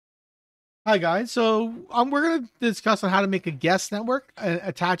Hi guys. We're going to discuss on how to make a guest network and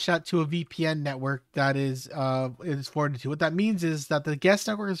attach that to a VPN network that is forwarded to. What that means is that the guest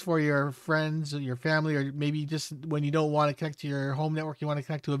network is for your friends or your family, or maybe just when you don't want to connect to your home network, you want to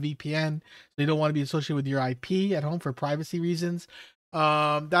connect to a VPN. So you don't want to be associated with your IP at home for privacy reasons.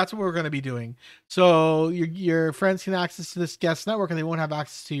 That's what we're going to be doing. So your friends can access to this guest network, and they won't have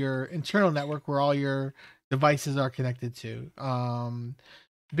access to your internal network where all your devices are connected to.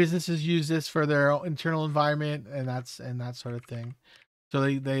 Businesses use this for their internal environment and that sort of thing. So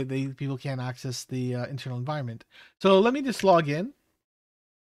they people can't access the internal environment. So let me just log in.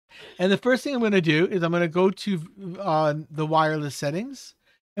 And the first thing I'm going to do is I'm going to go to the wireless settings,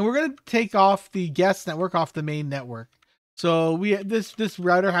 and we're going to take off the guest network off the main network. So this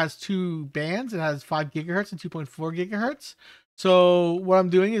router has two bands. It has 5 gigahertz and 2.4 gigahertz. So what I'm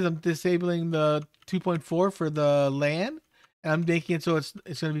doing is I'm disabling the 2.4 for the LAN, and I'm making it so it's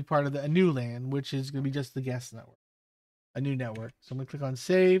going to be part of a new LAN, which is going to be just the guest network, a new network. So I'm going to click on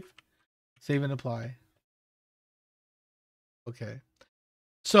save and apply. Okay.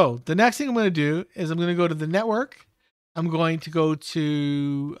 So the next thing I'm going to do is I'm going to go to the network. I'm going to go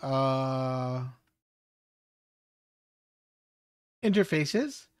to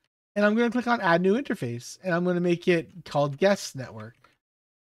interfaces, and I'm going to click on add new interface, and I'm going to make it called guest network.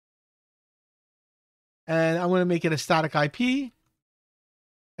 And I'm going to make it a static IP,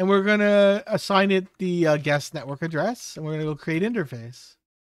 and we're going to assign it the guest network address, and we're going to go create interface.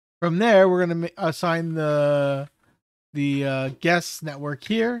 From there, we're going to assign the guest network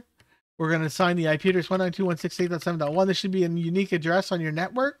here. We're going to assign the IP address 192.168.7.1. This should be a unique address on your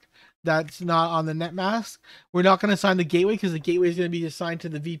network that's not on the net mask. We're not going to assign the gateway because the gateway is going to be assigned to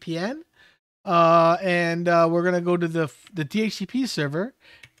the VPN. We're going to go to the DHCP server,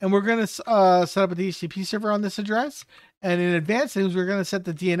 and we're going to set up a DHCP server on this address. And in advanced things, we're going to set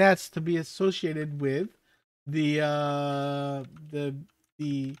the DNS to be associated with the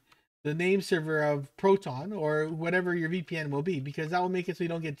the name server of Proton or whatever your VPN will be, because that will make it so you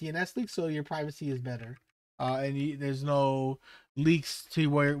don't get DNS leaks, so your privacy is better. There's no leaks to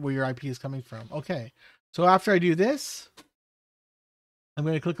where your IP is coming from. Okay, so after I do this, I'm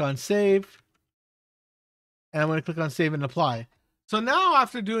going to click on save, and I'm going to click on save and apply. So now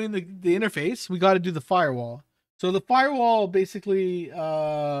after doing the interface, we got to do the firewall. So the firewall basically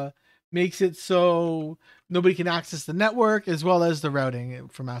makes it so nobody can access the network, as well as the routing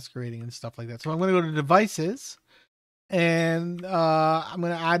for masquerading and stuff like that. So I'm going to go to devices, and I'm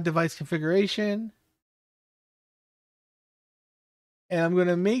going to add device configuration. And I'm going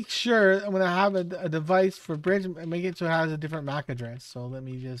to make sure I'm going to have a device for bridge and make it so it has a different MAC address. So let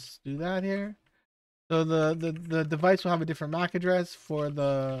me just do that here. So the device will have a different MAC address for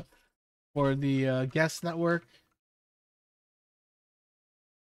the guest network.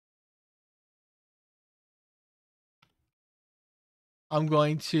 I'm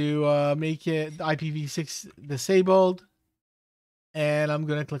going to make it IPv6 disabled, and I'm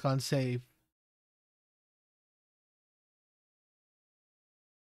going to click on save.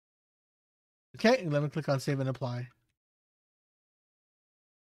 Okay, and let me click on save and apply.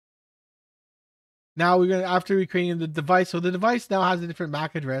 Now we're going to, after we creating the device, so the device now has a different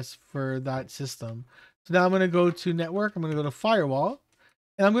MAC address for that system. So now I'm going to go to network. I'm going to go to firewall,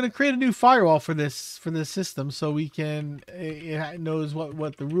 and I'm going to create a new firewall for this system, so we can it knows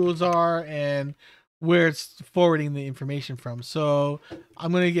what the rules are and where it's forwarding the information from. So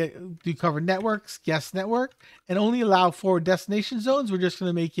I'm going to do cover networks, guest network, and only allow forward destination zones. We're just going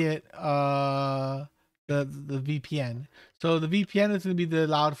to make it the VPN. So the VPN is going to be the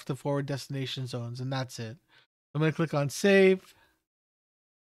allowed to forward destination zones, and that's it. I'm going to click on save.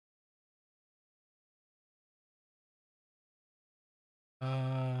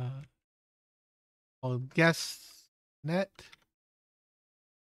 Guest net.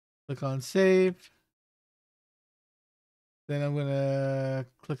 Click on save. Then I'm going to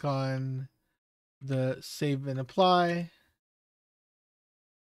click on the save and apply.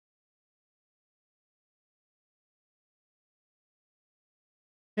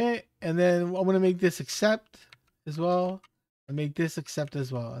 Okay, and then I'm going to make this accept as well, and make this accept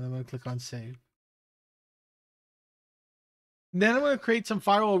as well, and I'm going to click on save. And then I'm going to create some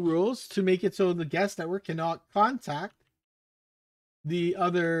firewall rules to make it so the guest network cannot contact the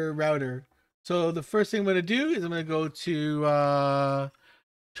other router. So the first thing I'm going to do is I'm going to go to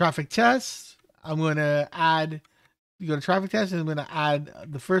traffic test. I'm going to add, you go to traffic test, and I'm going to add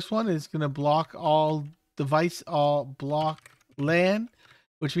the first one is going to block all block LAN,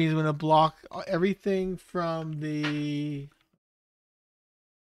 which means I'm going to block everything from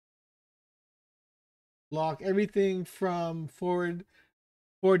forward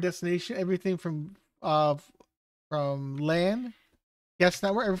for destination, everything from LAN guest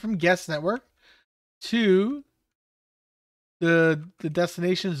network, everything from guest network to the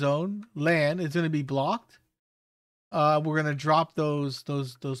destination zone LAN is going to be blocked. We're going to drop those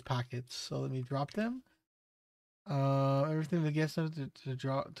packets. So let me drop them. Everything the guest network to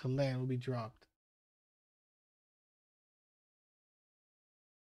drop to LAN will be dropped.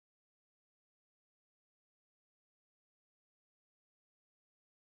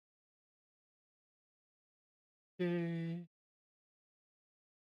 Okay.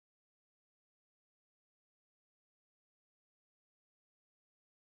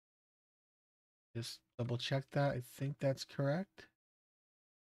 Just double check that. I think that's correct.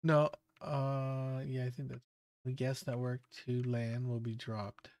 No, yeah, I think that the guest network to LAN will be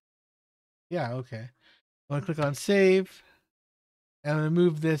dropped. Yeah, okay. I'm gonna click on save, and I'm gonna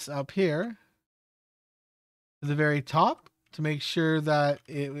move this up here to the very top to make sure that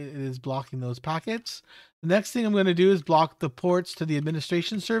it is blocking those packets. The next thing I'm gonna do is block the ports to the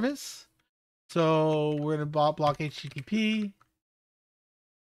administration service. So we're gonna block HTTP.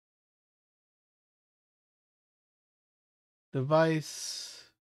 Device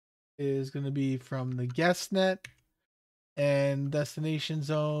is gonna be from the guest net, and destination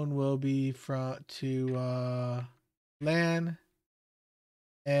zone will be from to LAN,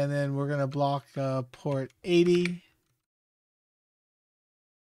 and then we're gonna block port 80.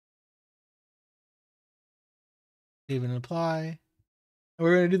 Save and apply. And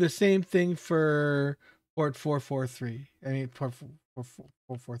we're gonna do the same thing for port 443. I mean port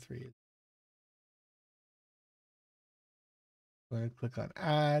 443. I'm gonna click on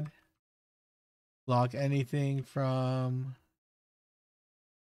add. Block anything from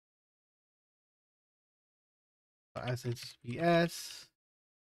SHBS.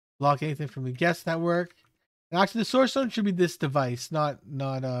 Block anything from the guest network. And actually, the source zone should be this device, not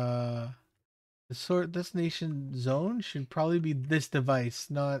the source destination zone should probably be this device,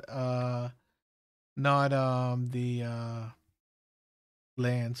 not the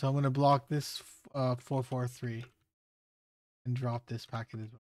LAN. So I'm gonna block this 443 and drop this packet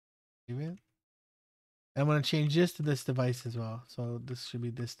as well. Leave it. I'm gonna change this to this device as well. So this should be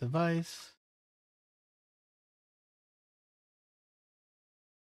this device.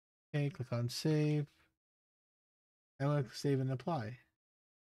 Okay, click on save. I'm gonna save and apply.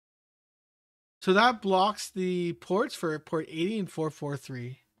 So that blocks the ports for port 80 and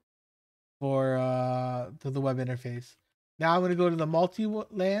 443 for to the web interface. Now I'm gonna go to the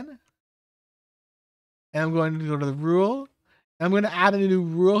multi-LAN, and I'm going to go to the rule. I'm going to add a new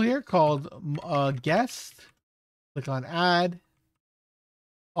rule here called guest. Click on add.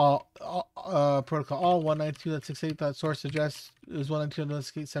 All protocol all 192.168. Source address is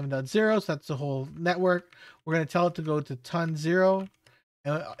 192.168.7.0. So that's the whole network. We're going to tell it to go to ton 0,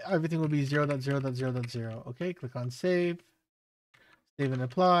 and everything will be 0.0.0.0. Okay, click on save. Save and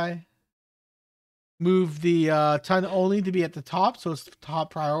apply. Move the ton only to be at the top, so it's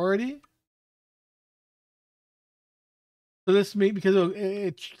top priority. So this may, because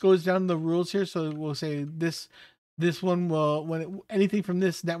it goes down the rules here. So we'll say this one will, anything from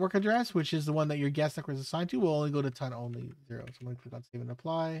this network address, which is the one that your guest network is assigned to, will only go to ton only 0. So I'm going to click on save and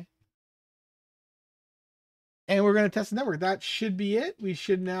apply. And we're going to test the network. That should be it. We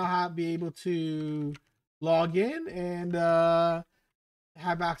should now be able to log in and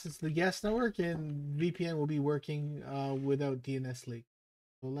have access to the guest network, and VPN will be working without DNS leak.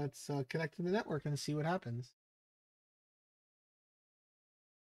 So let's connect to the network and see what happens.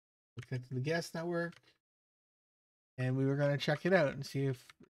 We'll connect to the guest network, and we were going to check it out and see if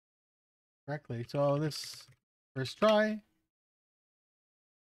correctly. So this first try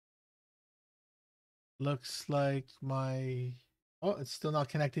looks like my, oh, it's still not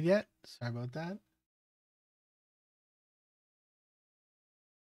connected yet. Sorry about that.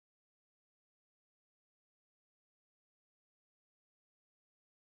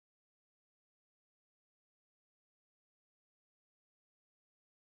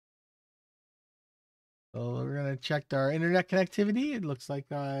 So we're gonna check our internet connectivity. It looks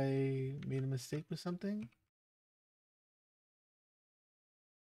like I made a mistake with something.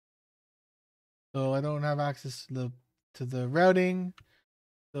 So I don't have access to the routing.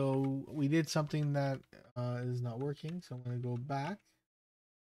 So we did something that is not working. So I'm gonna go back,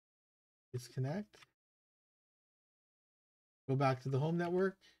 disconnect, go back to the home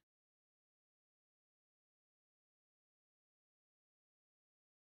network,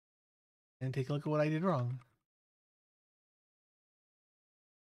 and take a look at what I did wrong.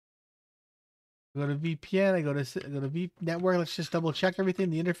 Go to VPN. I go to V network. Let's just double check everything.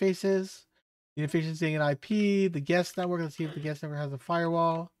 The interfaces. The interface saying an IP. The guest network. Let's see if the guest network has a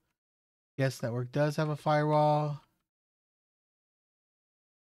firewall. Guest network does have a firewall.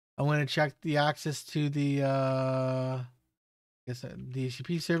 I'm going to check the access to the guess the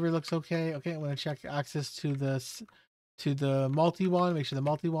DHCP server looks okay. Okay, I'm going to check access to the multi one. Make sure the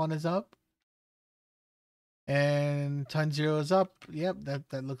multi one is up. And ton zero is up. Yep,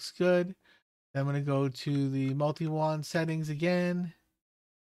 that looks good. I'm going to go to the multi one settings again.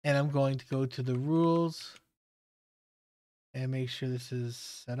 And I'm going to go to the rules and make sure this is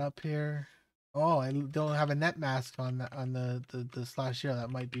set up here. Oh, I don't have a net mask on the /0. That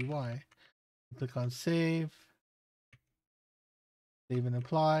might be why. Click on save and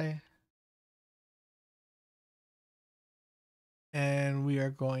apply. And we are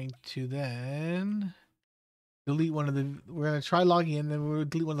going to then delete one of the, we're going to try logging in, then we'll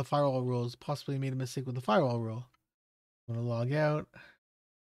delete one of the firewall rules. Possibly made a mistake with the firewall rule. I'm going to log out.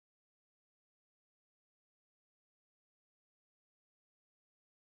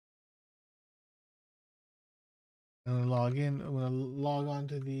 I'm going to log in. I'm going to log on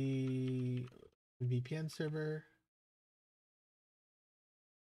to the VPN server.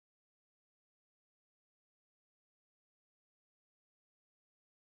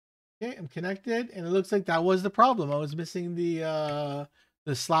 Okay, I'm connected, and it looks like that was the problem. I was missing the /0.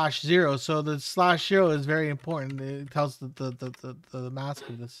 So the /0 is very important. It tells the mask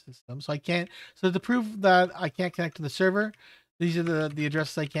of the system. So I can't. So to prove that I can't connect to the server, these are the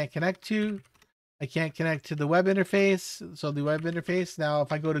addresses I can't connect to. I can't connect to the web interface. So the web interface. Now,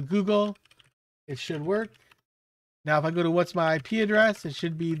 if I go to Google, it should work. Now, if I go to what's my IP address, it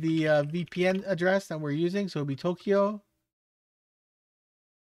should be the VPN address that we're using. So it'll be Tokyo.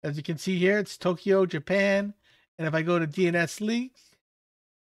 As you can see here, it's Tokyo, Japan. And if I go to DNS leak,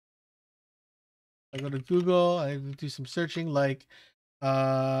 I go to Google, I do some searching like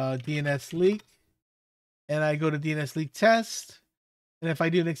DNS leak, and I go to DNS leak test. And if I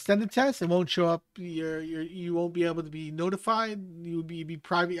do an extended test, it won't show up. You won't be able to be notified. You'll be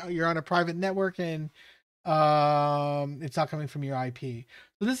private. You're on a private network, and it's not coming from your IP.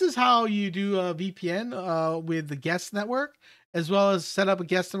 So this is how you do a VPN with the guest network, as well as set up a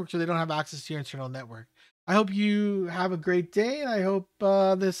guest network so they don't have access to your internal network. I hope you have a great day, and I hope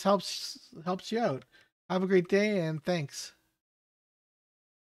this helps you out. Have a great day, and thanks.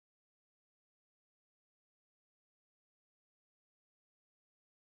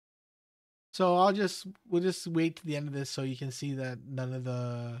 So we'll just wait to the end of this so you can see that none of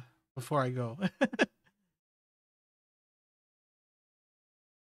the before I go.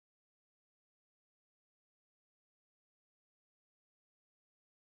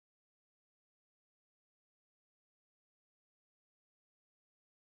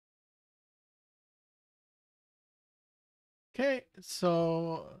 Okay,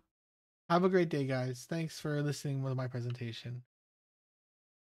 so have a great day, guys. Thanks for listening to my presentation.